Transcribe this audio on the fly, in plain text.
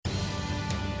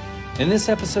In this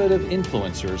episode of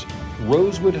Influencers,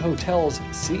 Rosewood Hotels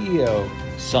CEO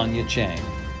Sonia Chang.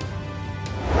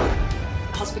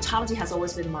 Hospitality has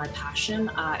always been my passion.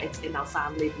 It's in our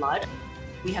family blood.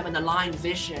 We have an aligned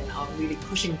vision of really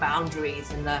pushing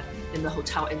boundaries in the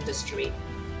hotel industry.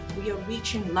 We are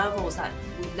reaching levels that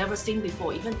we've never seen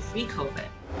before, even pre-COVID.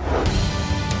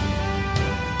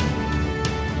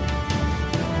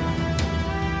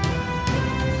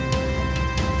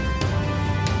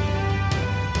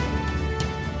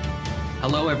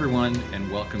 Hello, everyone, and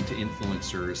welcome to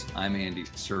Influencers. I'm Andy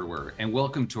Serwer, and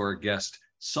welcome to our guest,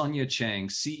 Sonia Chang,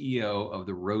 CEO of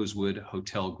the Rosewood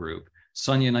Hotel Group.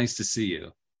 Sonia, nice to see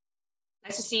you.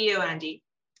 Nice to see you, Andy.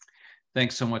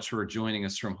 Thanks so much for joining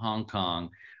us from Hong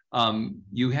Kong.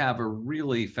 You have a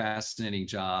really fascinating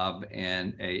job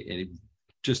and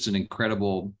just an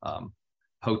incredible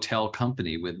hotel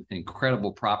company with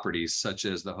incredible properties such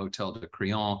as the Hotel de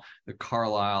Crillon, the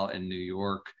Carlyle in New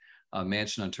York,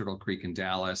 Mansion on Turtle Creek in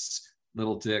Dallas,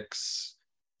 Little Dick's,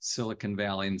 Silicon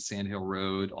Valley and Sand Hill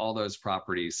Road, all those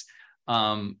properties.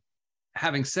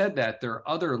 Having said that, there are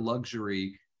other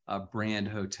luxury brand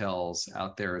hotels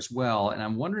out there as well. And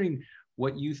I'm wondering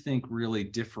what you think really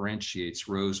differentiates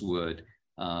Rosewood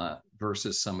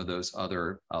versus some of those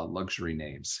other luxury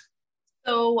names.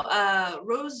 So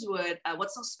Rosewood,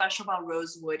 what's so special about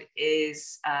Rosewood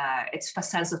is its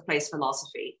sense of place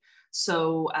philosophy.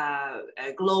 So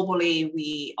globally,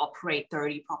 we operate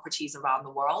 30 properties around the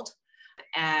world,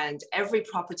 and every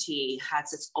property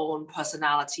has its own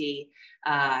personality.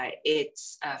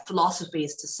 Its philosophy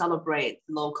is to celebrate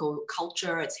local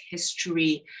culture, its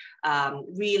history,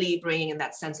 really bringing in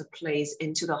that sense of place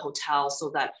into the hotel so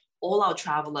that all our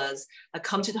travelers that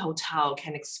come to the hotel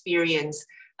can experience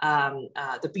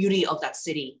the beauty of that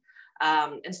city.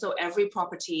 And so every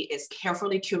property is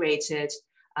carefully curated,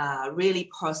 really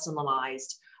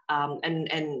personalized,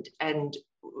 and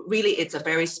really it's a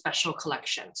very special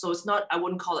collection. So it's not, I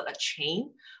wouldn't call it a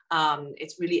chain.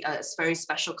 It's really a very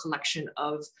special collection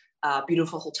of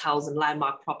beautiful hotels and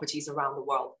landmark properties around the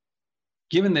world.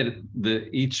 Given that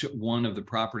each one of the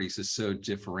properties is so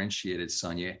differentiated,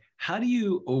 Sonia, how do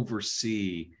you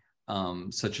oversee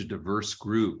such a diverse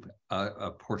group,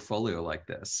 a portfolio like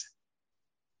this?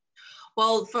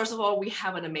 Well, first of all, we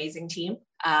have an amazing team.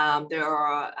 There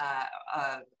are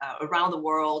around the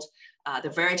world,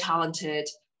 they're very talented,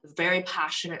 very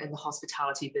passionate in the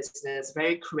hospitality business,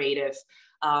 very creative.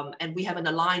 And we have an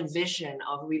aligned vision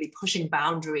of really pushing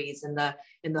boundaries in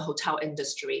the hotel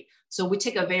industry. So we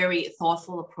take a very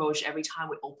thoughtful approach every time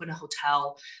we open a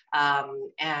hotel,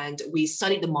 and we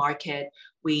study the market.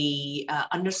 We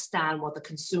understand what the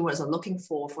consumers are looking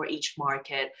for each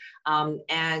market.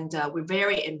 And we're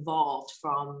very involved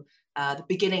from the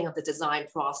beginning of the design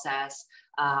process,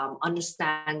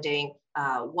 understanding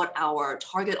what our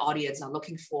target audience are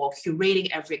looking for, curating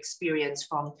every experience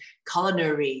from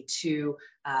culinary to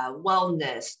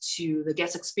wellness to the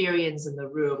guest experience in the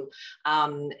room.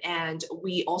 And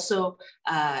we also,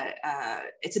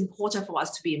 it's important for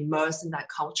us to be immersed in that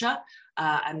culture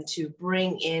and to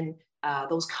bring in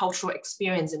those cultural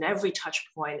experience in every touch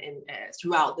point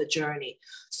throughout the journey.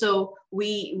 So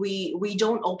we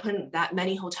don't open that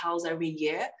many hotels every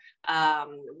year.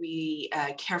 We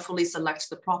carefully select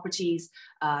the properties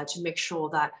to make sure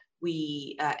that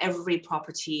every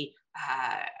property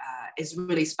is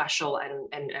really special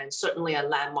and certainly a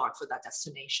landmark for that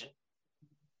destination.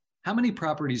 How many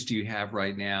properties do you have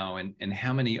right now, and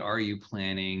how many are you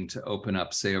planning to open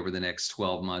up, say, over the next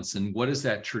 12 months? And what is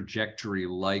that trajectory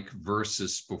like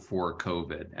versus before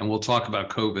COVID? And we'll talk about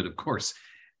COVID, of course,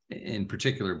 in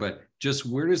particular, but just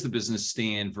where does the business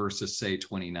stand versus, say,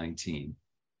 2019?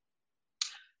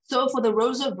 So for the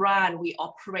Rosewood brand, we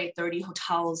operate 30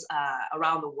 hotels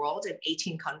around the world in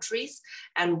 18 countries,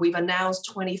 and we've announced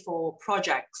 24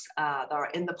 projects that are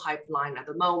in the pipeline at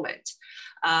the moment.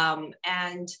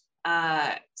 And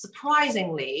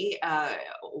surprisingly,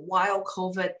 while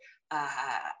COVID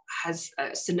has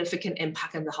a significant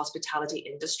impact on the hospitality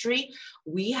industry,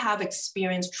 we have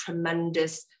experienced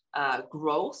tremendous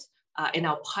growth in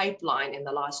our pipeline in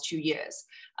the last 2 years.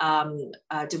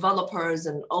 Developers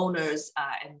and owners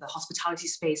in the hospitality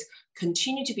space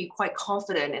continue to be quite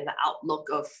confident in the outlook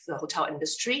of the hotel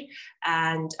industry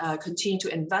and continue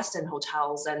to invest in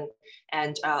hotels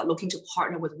and looking to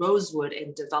partner with Rosewood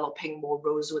in developing more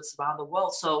Rosewoods around the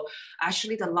world. So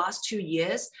actually the last 2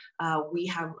 years, we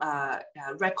have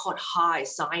record high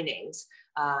signings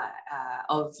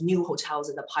of new hotels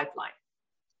in the pipeline.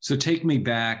 So take me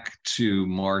back to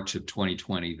March of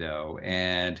 2020, though.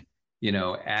 And,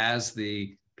 as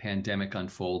the pandemic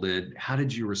unfolded, how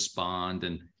did you respond?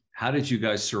 And how did you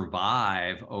guys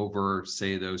survive over,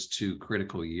 say, those 2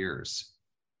 critical years?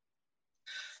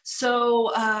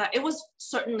 So it was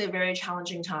certainly a very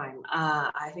challenging time.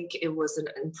 I think it was an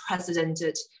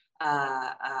unprecedented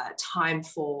time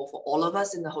for all of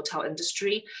us in the hotel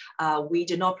industry. We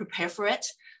did not prepare for it.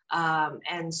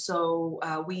 And so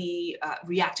we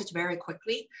reacted very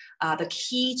quickly. The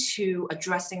key to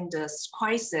addressing this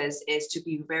crisis is to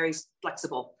be very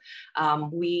flexible.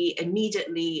 We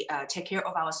immediately take care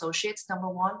of our associates, number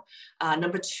one.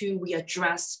 Number two, we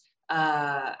address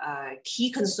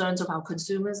key concerns of our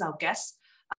consumers, our guests,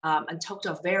 and took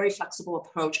a very flexible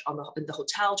approach in the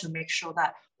hotel to make sure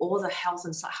that all the health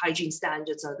and hygiene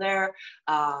standards are there.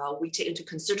 We take into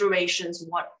considerations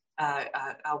what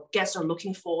our guests are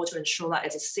looking for to ensure that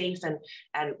it's a safe and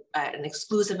an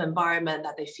exclusive environment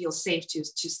that they feel safe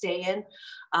to stay in.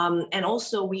 And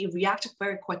also we reacted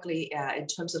very quickly in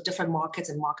terms of different markets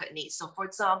and market needs. So for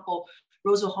example,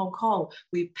 Rosewood Hong Kong,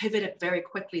 we pivoted very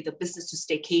quickly the business to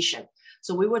staycation.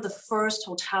 So we were the first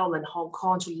hotel in Hong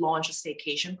Kong to launch a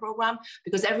staycation program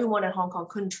because everyone in Hong Kong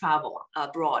couldn't travel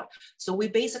abroad. So we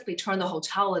basically turned the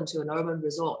hotel into an urban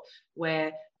resort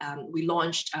where we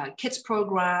launched a kids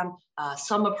program,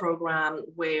 summer program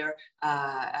where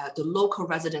the local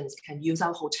residents can use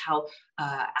our hotel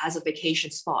as a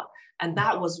vacation spot. And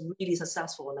that was really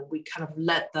successful. And then we kind of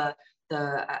led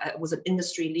was an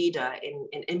industry leader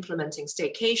in implementing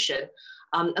staycation.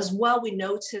 As well, we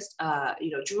noticed,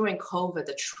 during COVID,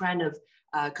 the trend of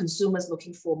consumers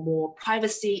looking for more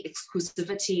privacy,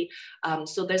 exclusivity.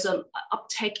 So there's an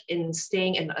uptick in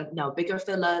staying in now bigger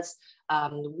villas.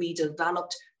 We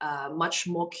developed much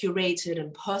more curated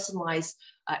and personalized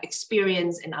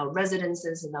experience in our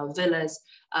residences, in our villas.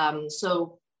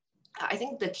 So I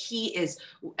think the key is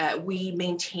we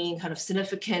maintain kind of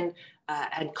significant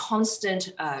and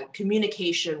constant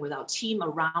communication with our team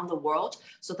around the world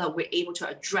so that we're able to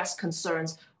address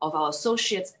concerns of our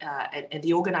associates and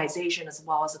the organization as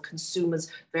well as the consumers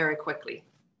very quickly.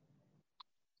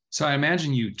 So I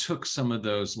imagine you took some of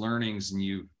those learnings and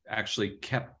you actually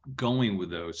kept going with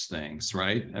those things,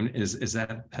 right? I mean, has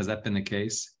that been the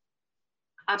case?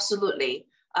 Absolutely.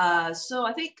 So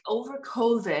I think over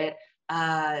COVID,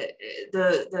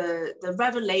 the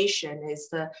revelation is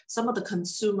some of the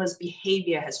consumers'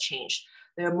 behavior has changed.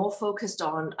 They're more focused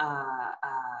on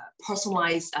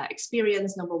personalized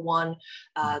experience, number one.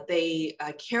 They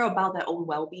care about their own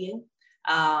well-being.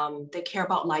 They care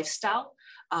about lifestyle.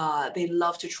 They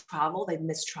love to travel, they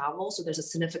miss travel, so there's a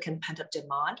significant pent-up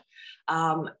demand.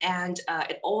 And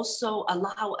it also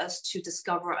allows us to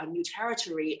discover a new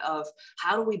territory of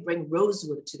how do we bring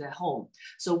Rosewood to their home.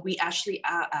 So we actually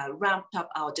ramped up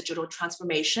our digital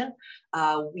transformation.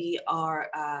 We are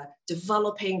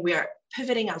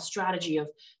pivoting our strategy of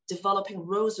developing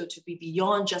Rosewood to be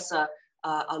beyond just a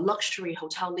luxury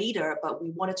hotel leader, but we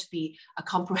wanted to be a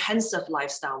comprehensive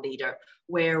lifestyle leader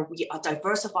where we are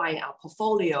diversifying our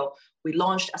portfolio. We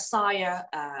launched Asaya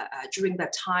during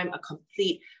that time, a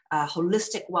complete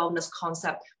holistic wellness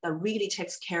concept that really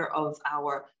takes care of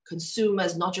our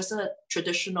consumers, not just a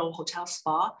traditional hotel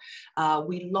spa.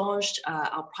 We launched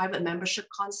our private membership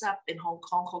concept in Hong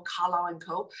Kong called Carlisle &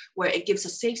 Co., where it gives a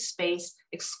safe space,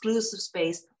 exclusive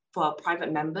space for our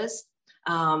private members.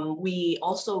 We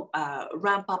also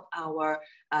ramp up our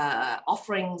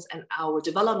offerings and our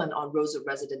development on Rosewood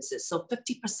Residences. So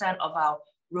 50% of our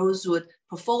Rosewood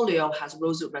portfolio has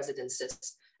Rosewood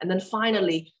Residences. And then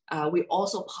finally, we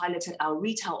also piloted our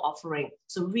retail offering.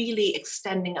 So really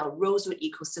extending our Rosewood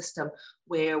ecosystem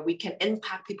where we can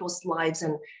impact people's lives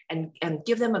and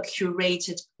give them a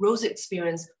curated Rosewood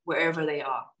experience wherever they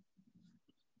are.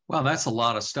 Wow, that's a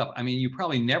lot of stuff. I mean, you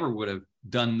probably never would have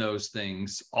done those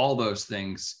things, all those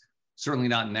things, certainly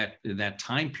not in that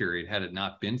time period had it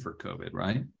not been for COVID,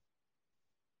 right?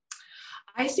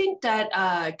 I think that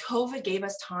COVID gave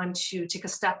us time to take a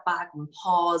step back and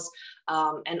pause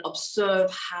and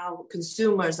observe how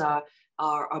consumers are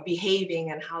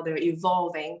behaving and how they're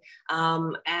evolving.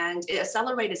 And it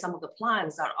accelerated some of the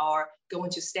plans that are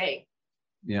going to stay.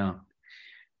 Yeah.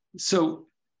 So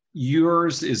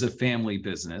yours is a family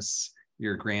business.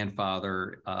 Your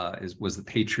grandfather was the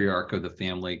patriarch of the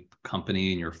family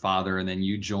company and your father, and then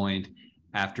you joined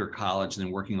after college and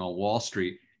then working on Wall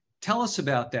Street. Tell us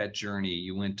about that journey.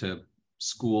 You went to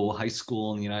school, high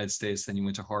school in the United States, then you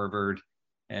went to Harvard,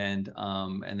 and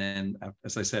then,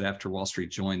 as I said, after Wall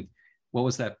Street joined, what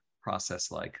was that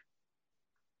process like?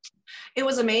 It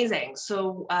was amazing.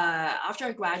 So after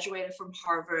I graduated from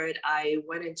Harvard, I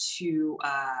went into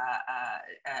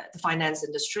the finance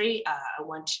industry.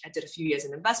 I did a few years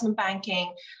in investment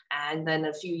banking, and then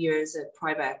a few years in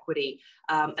private equity.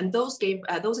 And those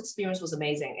experience was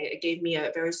amazing. It gave me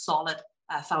a very solid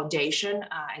foundation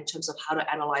in terms of how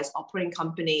to analyze operating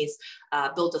companies,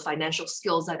 build the financial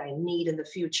skills that I need in the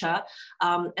future.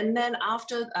 And then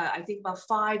after, I think about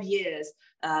 5 years,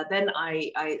 then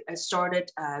I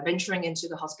started venturing into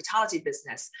the hospitality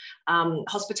business.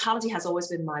 Hospitality has always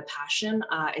been my passion.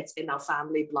 It's in our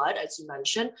family blood, as you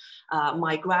mentioned.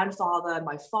 My grandfather and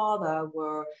my father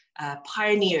were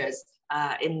pioneers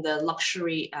in the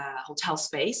luxury hotel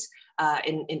space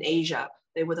in Asia.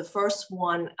 They were the first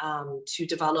one to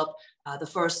develop the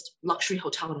first luxury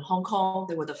hotel in Hong Kong.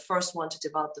 They were the first one to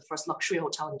develop the first luxury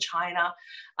hotel in China.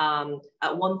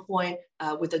 At one point,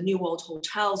 with the New World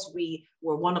Hotels, we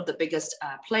were one of the biggest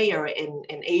player in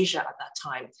Asia at that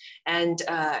time. And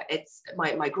it's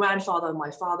my grandfather and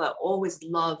my father always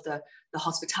loved the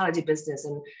hospitality business.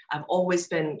 And I've always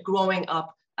been growing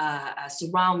up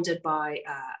surrounded by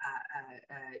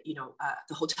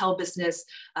the hotel business.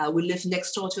 We lived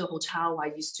next door to a hotel. I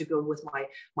used to go with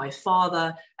my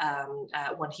father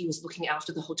when he was looking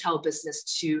after the hotel business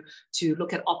to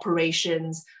look at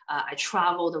operations. I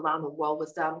traveled around the world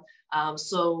with them.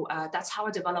 So that's how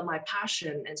I developed my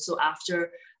passion. And so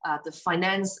after the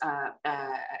finance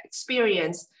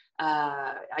experience,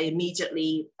 I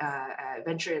immediately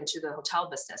ventured into the hotel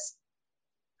business.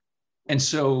 And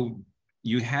so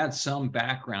you had some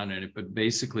background in it, but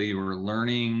basically you were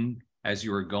learning as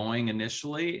you were going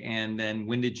initially. And then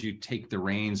when did you take the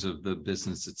reins of the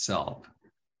business itself?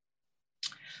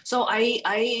 So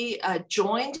I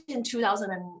joined in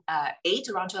 2008,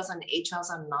 around 2008,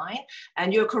 2009.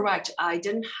 And you're correct, I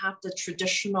didn't have the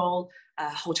traditional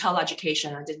hotel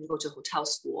education. I didn't go to hotel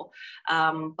school.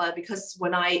 But because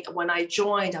when I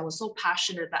joined, I was so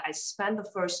passionate that I spent the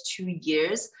first 2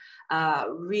 years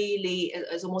really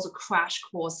is almost a crash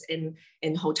course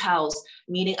in hotels,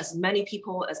 meeting as many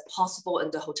people as possible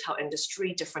in the hotel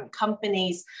industry, different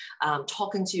companies,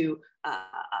 talking to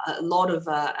a lot of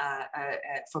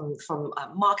from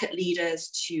market leaders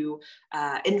to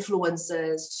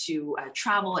influencers to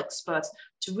travel experts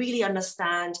to really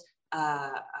understand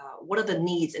what are the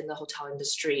needs in the hotel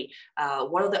industry,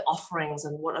 what are the offerings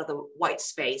and what are the white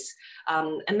space.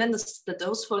 And then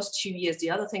those first 2 years,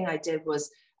 the other thing I did was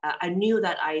I knew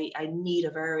that I need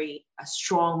a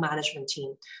strong management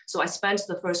team. So I spent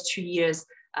the first 2 years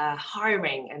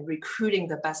hiring and recruiting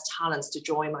the best talents to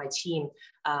join my team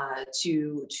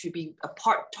to be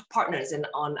partners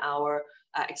on our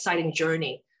exciting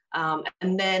journey.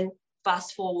 And then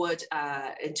fast forward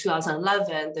in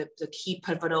 2011, the key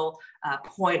pivotal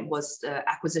point was the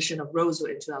acquisition of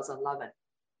Rosewood in 2011.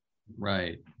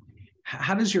 Right.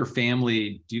 How does your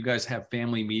family, do you guys have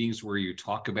family meetings where you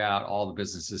talk about all the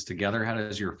businesses together? How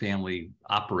does your family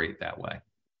operate that way?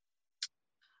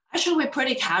 Actually, we're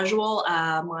pretty casual.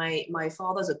 My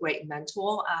father's a great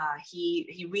mentor.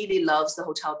 He really loves the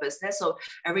hotel business. So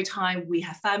every time we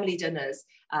have family dinners,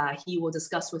 he will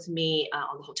discuss with me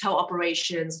on the hotel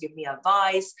operations, give me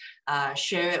advice,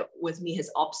 share with me his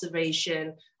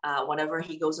observation whenever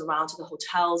he goes around to the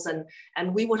hotels.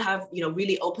 And we would have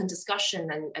really open discussion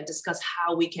and discuss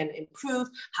how we can improve,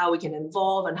 how we can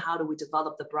evolve, and how do we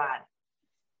develop the brand.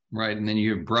 Right. And then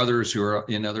you have brothers who are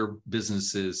in other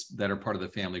businesses that are part of the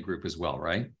family group as well,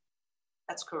 right?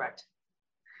 That's correct.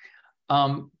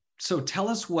 So tell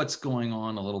us what's going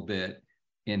on a little bit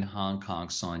in Hong Kong,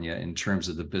 Sonia, in terms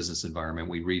of the business environment.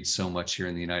 We read so much here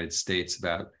in the United States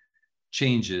about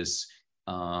changes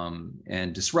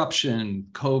and disruption,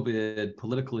 COVID,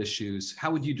 political issues.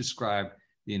 How would you describe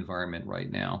the environment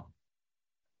right now?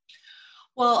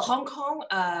 Well, Hong Kong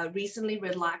recently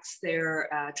relaxed their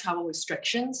travel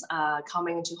restrictions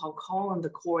coming into Hong Kong and the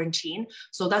quarantine.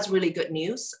 So that's really good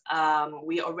news.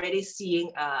 We're already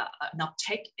seeing an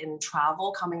uptick in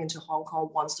travel coming into Hong Kong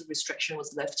once the restriction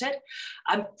was lifted.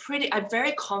 I'm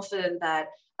very confident that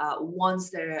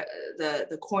once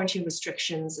the quarantine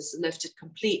restrictions is lifted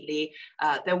completely,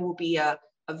 there will be a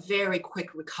very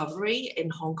quick recovery in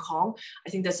Hong Kong. I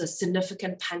think there's a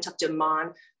significant pent-up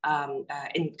demand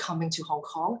in coming to Hong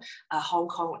Kong. Hong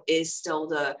Kong is still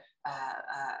one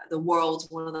of the world's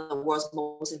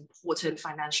most important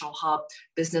financial hub,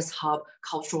 business hub,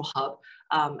 cultural hub.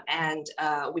 And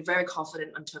we're very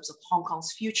confident in terms of Hong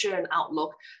Kong's future and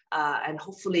outlook. And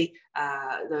hopefully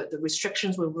the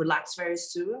restrictions will relax very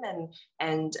soon,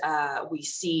 and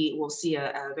we'll see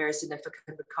a very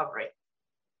significant recovery.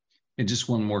 And just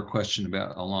one more question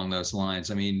about along those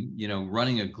lines. I mean,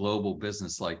 running a global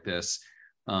business like this,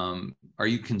 Are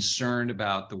you concerned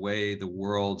about the way the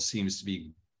world seems to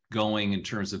be going in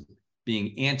terms of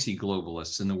being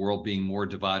anti-globalists and the world being more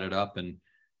divided up and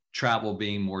travel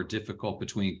being more difficult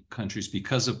between countries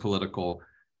because of political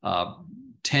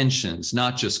tensions,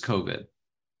 not just COVID?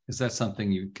 Is that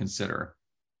something you consider?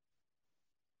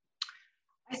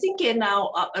 I think in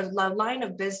our line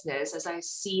of business, as I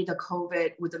see the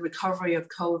COVID, with the recovery of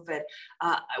COVID,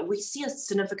 we see a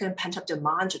significant pent-up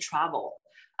demand to travel.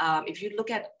 If you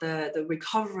look at the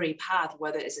recovery path,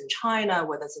 whether it's in China,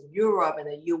 whether it's in Europe and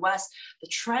the US, the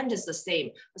trend is the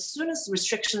same. As soon as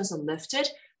restrictions are lifted,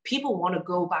 people want to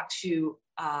go back to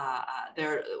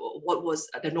what was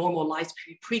the normal life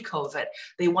pre-COVID.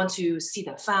 They want to see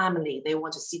their family, they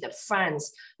want to see their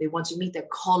friends, they want to meet their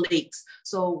colleagues.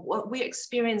 So what we're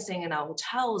experiencing in our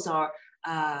hotels are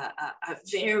a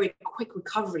very quick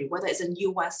recovery, whether it's in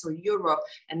US or Europe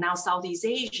and now Southeast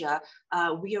Asia.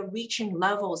 We are reaching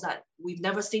levels that we've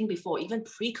never seen before, even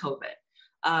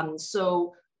pre-COVID.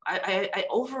 So I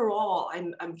overall,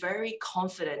 I'm very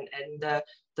confident in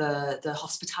the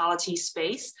hospitality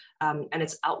space and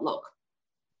its outlook.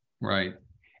 Right.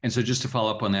 And so just to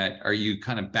follow up on that, are you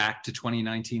kind of back to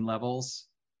 2019 levels?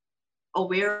 Oh,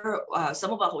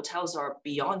 some of our hotels are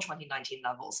beyond 2019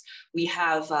 levels. We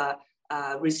have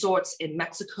resorts in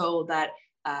Mexico that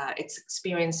it's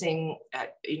experiencing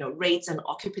rates and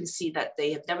occupancy that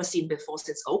they have never seen before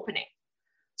since opening.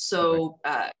 So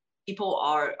people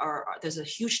there's a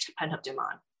huge pent-up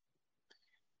demand.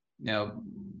 Now,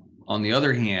 on the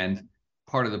other hand,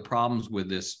 part of the problems with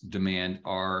this demand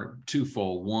are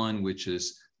twofold. One, which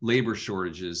is labor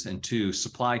shortages, and two,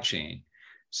 supply chain.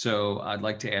 So I'd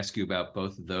like to ask you about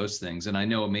both of those things. And I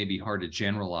know it may be hard to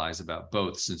generalize about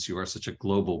both since you are such a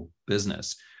global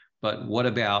business. But what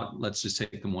about, let's just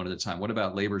take them one at a time. What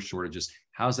about labor shortages?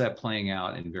 How's that playing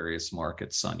out in various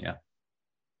markets, Sonia?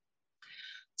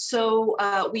 So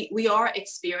we are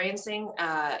experiencing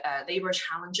labor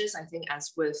challenges, I think,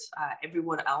 as with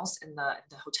everyone else in the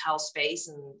hotel space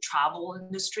and travel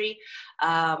industry.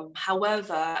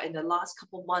 However, in the last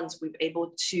couple of months, we've been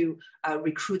able to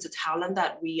recruit the talent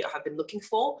that we have been looking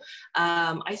for.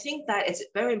 I think that it's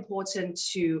very important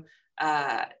to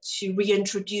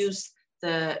reintroduce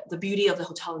the beauty of the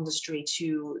hotel industry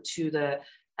to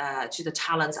the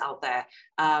talents out there.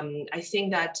 I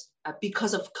think that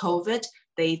because of COVID,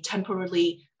 they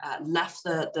temporarily left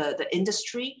the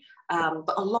industry,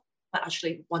 but a lot of them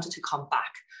actually wanted to come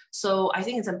back. So I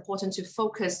think it's important to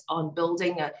focus on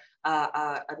building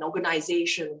an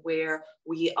organization where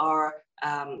we are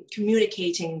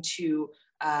communicating to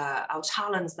our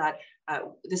talents that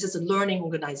this is a learning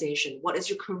organization. What is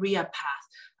your career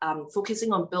path?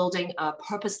 Focusing on building a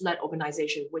purpose-led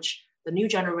organization, which the new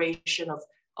generation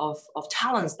of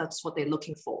talents, that's what they're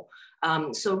looking for.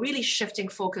 So really shifting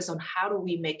focus on how do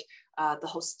we make the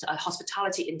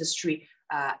hospitality industry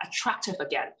attractive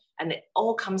again. And it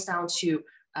all comes down to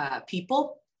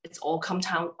people. It's all comes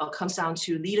down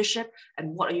to leadership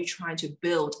and what are you trying to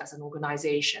build as an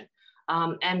organization.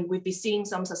 And we've been seeing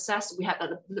some success. We had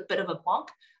a bit of a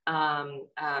bump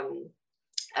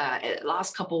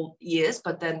last couple years,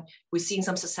 but then we're seeing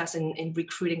some success in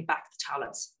recruiting back the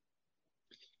talents.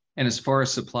 And as far as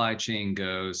supply chain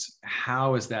goes,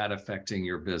 how is that affecting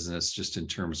your business just in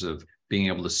terms of being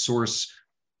able to source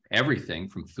everything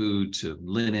from food to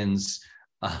linens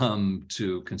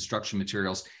to construction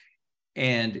materials?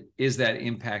 And is that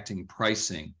impacting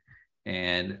pricing?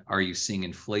 And are you seeing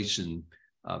inflation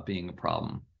being a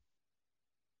problem?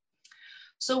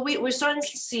 So we're starting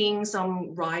to seeing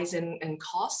some rise in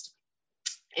cost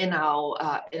in our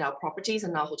properties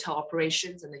and our hotel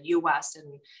operations in the US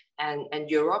and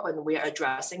Europe, and we are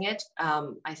addressing it.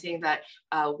 I think that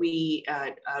we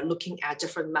are looking at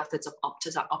different methods of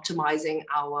optimizing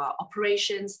our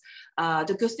operations.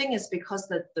 The good thing is because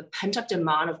the pent-up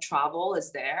demand of travel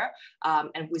is there,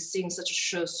 and we're seeing such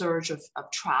a surge of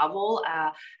travel,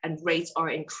 and rates are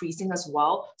increasing as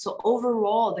well. So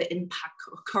overall, the impact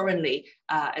currently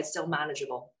is still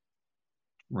manageable.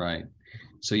 Right.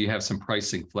 So you have some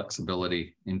pricing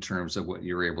flexibility in terms of what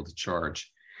you're able to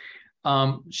charge.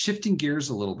 Shifting gears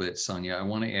a little bit, Sonia, I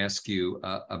want to ask you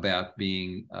about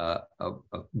being a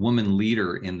woman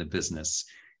leader in the business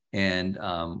and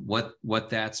what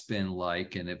that's been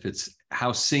like, and if it's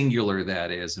how singular that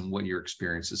is and what your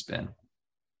experience has been.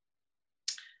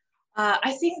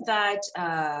 I think that,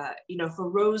 for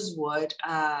Rosewood,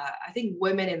 I think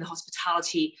women in the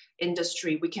hospitality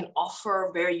industry, we can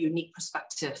offer very unique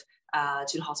perspective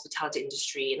to the hospitality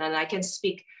industry. And then I can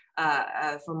speak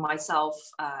for myself,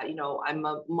 I'm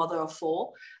a mother of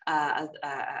four at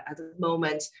the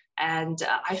moment, and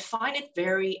I find it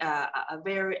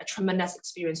a tremendous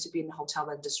experience to be in the hotel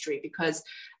industry because,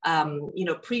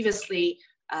 previously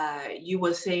you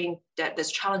would think that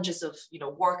there's challenges of,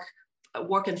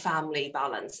 work and family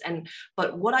balance.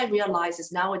 But what I realize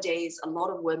is nowadays a lot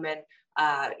of women,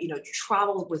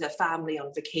 travel with a family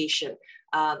on vacation.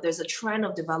 There's a trend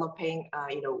of developing,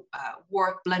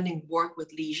 blending work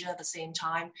with leisure at the same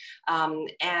time.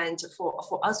 And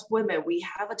for us women, we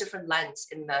have a different lens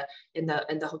in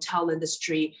the hotel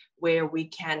industry where we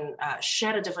can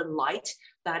shed a different light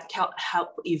that can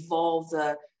help evolve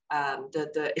the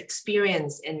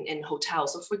experience in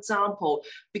hotels. So for example,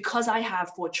 because I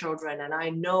have four children and I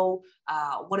know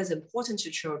what is important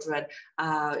to children,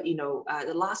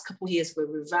 the last couple of years we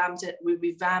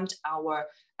revamped our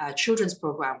children's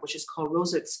program, which is called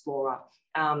Rosa Explorer.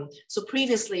 So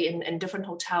previously in different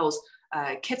hotels,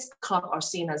 kids club are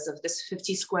seen as this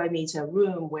 50 square meter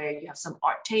room where you have some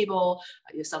art table,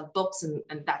 you have some books, and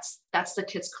that's the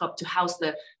kids club to house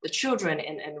the children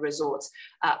in resorts.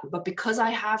 But because I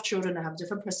have children, I have a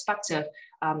different perspective.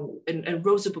 In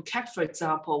Rosa Bouquet, for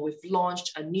example, we've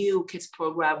launched a new kids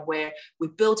program where we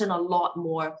built in a lot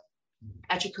more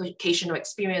educational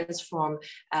experience, from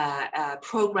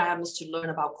programs to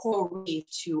learn about coral reef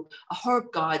to a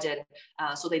herb garden.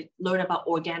 So they learn about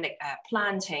organic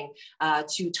planting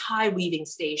to tie weaving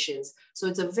stations. So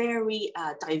it's a very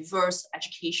diverse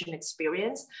education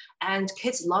experience and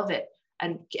kids love it.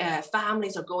 And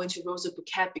families are going to Rosa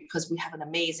Bouquet because we have an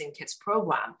amazing kids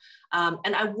program.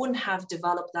 And I wouldn't have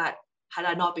developed that had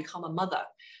I not become a mother.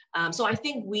 So I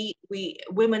think we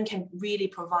women can really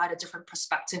provide a different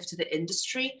perspective to the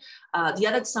industry. The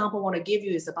other example I want to give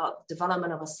you is about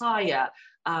development of Asaya.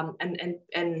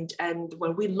 And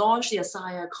when we launched the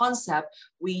Asaya concept,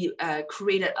 we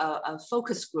created a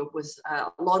focus group with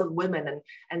a lot of women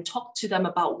and talked to them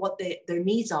about what their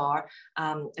needs are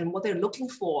and what they're looking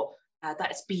for.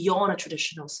 That is beyond a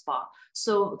traditional spa.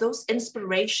 So those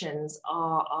inspirations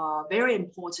are very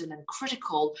important and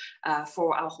critical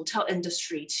for our hotel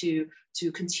industry to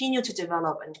continue to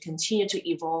develop and continue to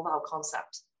evolve our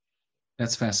concept.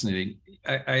 That's fascinating.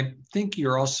 I think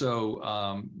you're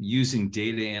also using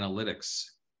data analytics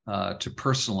to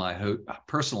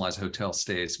personalize hotel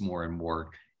stays more and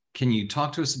more. Can you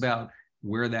talk to us about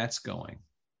where that's going?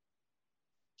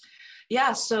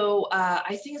 Yeah, so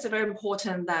I think it's very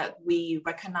important that we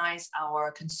recognize our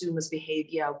consumers'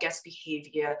 behavior, our guest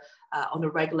behavior on a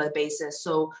regular basis.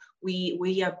 So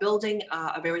we are building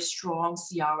a very strong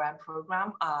CRM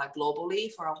program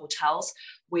globally for our hotels,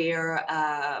 where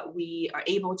we are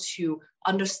able to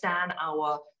understand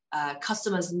our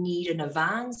customers' need in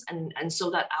advance, and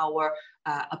so that our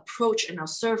approach and our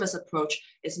service approach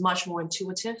is much more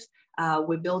intuitive.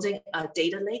 We're building a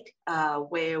data lake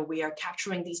where we are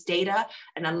capturing these data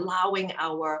and allowing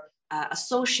our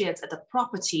associates at the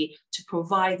property to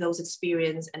provide those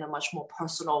experiences in a much more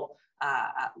personal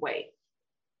way.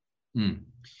 Mm.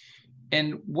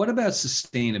 And what about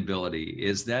sustainability?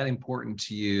 Is that important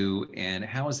to you? And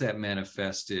how is that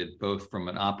manifested both from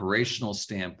an operational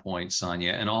standpoint,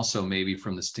 Sonia, and also maybe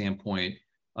from the standpoint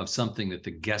of something that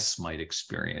the guests might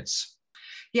experience?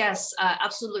 Yes,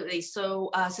 absolutely. So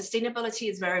sustainability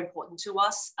is very important to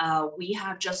us. We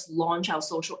have just launched our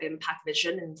social impact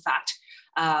vision, in fact,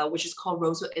 which is called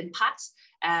Rosa Impact.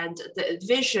 And the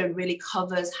vision really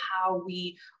covers how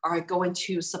we are going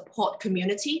to support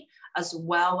community as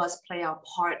well as play our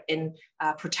part in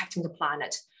protecting the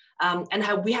planet. And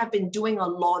how we have been doing a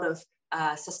lot of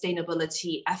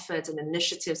sustainability efforts and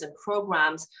initiatives and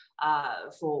programs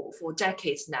for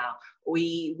decades now.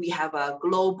 We have a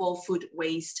global food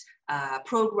waste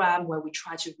program where we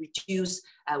try to reduce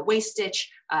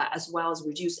wastage as well as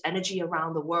reduce energy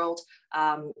around the world.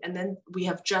 And then we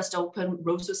have just opened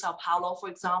Rosa Sao Paulo, for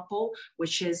example,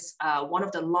 which is one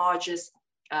of the largest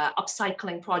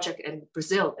upcycling project in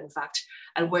Brazil, in fact.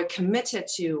 And we're committed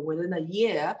to, within a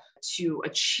year, to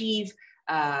achieve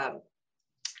 100%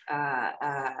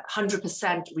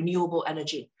 renewable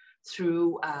energy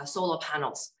through solar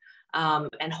panels,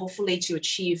 and hopefully to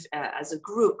achieve, as a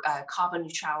group, carbon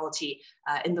neutrality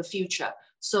in the future.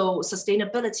 So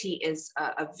sustainability is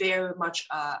a very much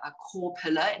a core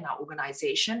pillar in our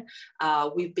organization.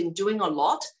 We've been doing a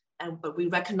lot, but we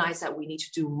recognize that we need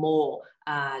to do more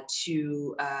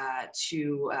to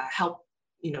help,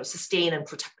 sustain and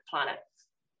protect the planet.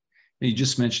 You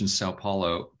just mentioned Sao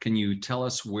Paulo. Can you tell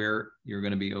us where you're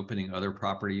going to be opening other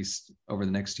properties over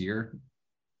the next year?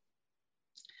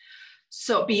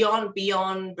 So beyond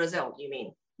Brazil, you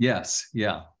mean? Yes.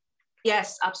 Yeah.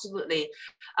 Yes, absolutely.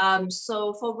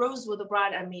 So for Rosewood, the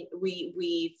brand, I mean,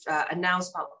 we've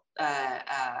announced about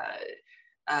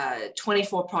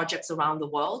 24 projects around the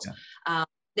world. Yeah.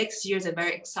 Next year is a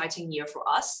very exciting year for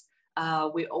us.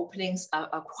 We're opening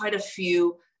quite a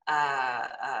few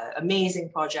amazing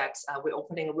projects. We're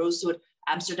opening Rosewood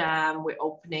Amsterdam. We're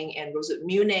opening in Rosewood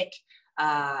Munich.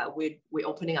 We're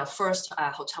opening our first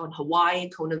hotel in Hawaii,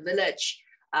 Kona Village.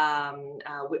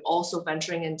 We're also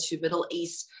venturing into Middle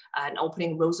East and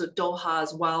opening Rosewood Doha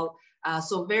as well.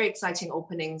 So very exciting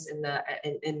openings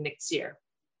in next year.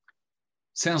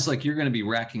 Sounds like you're going to be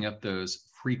racking up those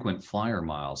frequent flyer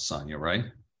miles, Sonia, right?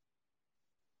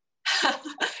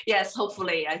 Yes,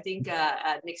 hopefully. I think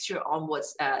next year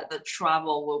onwards, the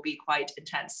travel will be quite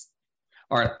intense.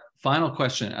 All right, final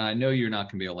question. And I know you're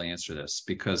not going to be able to answer this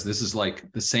because this is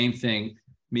like the same thing,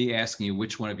 me asking you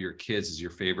which one of your kids is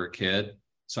your favorite kid.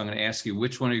 So I'm going to ask you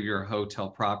which one of your hotel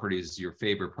properties is your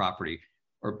favorite property?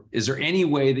 Or is there any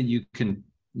way that you can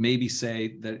maybe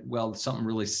say that, well, something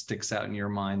really sticks out in your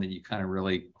mind that you kind of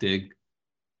really dig?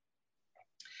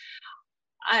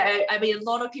 I mean, a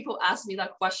lot of people ask me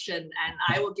that question, and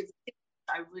I will give.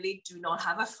 I really do not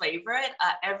have a favorite.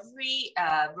 Every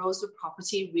Rosewood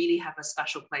property really have a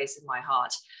special place in my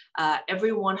heart.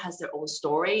 Everyone has their own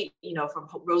story. You know, from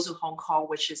Rosewood Hong Kong,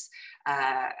 which is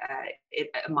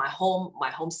my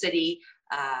home city.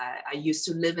 I used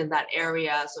to live in that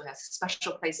area, so it has a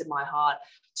special place in my heart.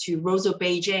 To Rosewood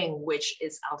Beijing, which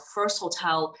is our first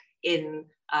hotel in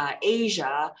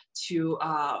Asia, to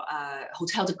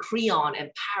Hotel de Crillon in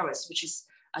Paris, which is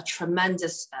a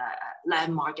tremendous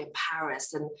landmark in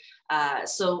Paris. And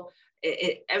so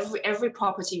every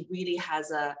property really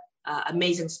has a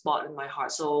amazing spot in my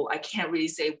heart. So I can't really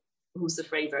say who's the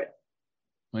favorite.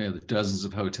 Well, yeah, the dozens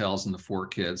of hotels and the 4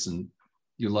 kids, and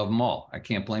you love them all. I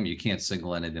can't blame you. You can't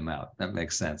single any of them out. That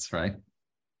makes sense, right?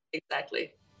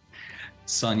 Exactly.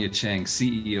 Sonia Cheng,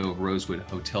 CEO of Rosewood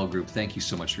Hotel Group, thank you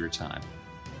so much for your time.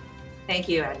 Thank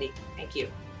you, Andy. Thank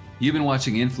you. You've been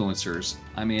watching Influencers.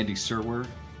 I'm Andy Serwer.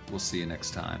 We'll see you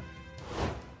next time.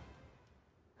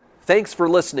 Thanks for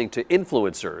listening to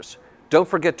Influencers. Don't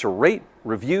forget to rate,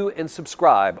 review, and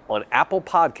subscribe on Apple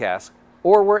Podcasts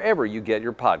or wherever you get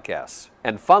your podcasts.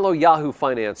 And follow Yahoo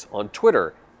Finance on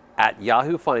Twitter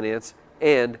 @Yahoo Finance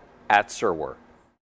and @Serwer.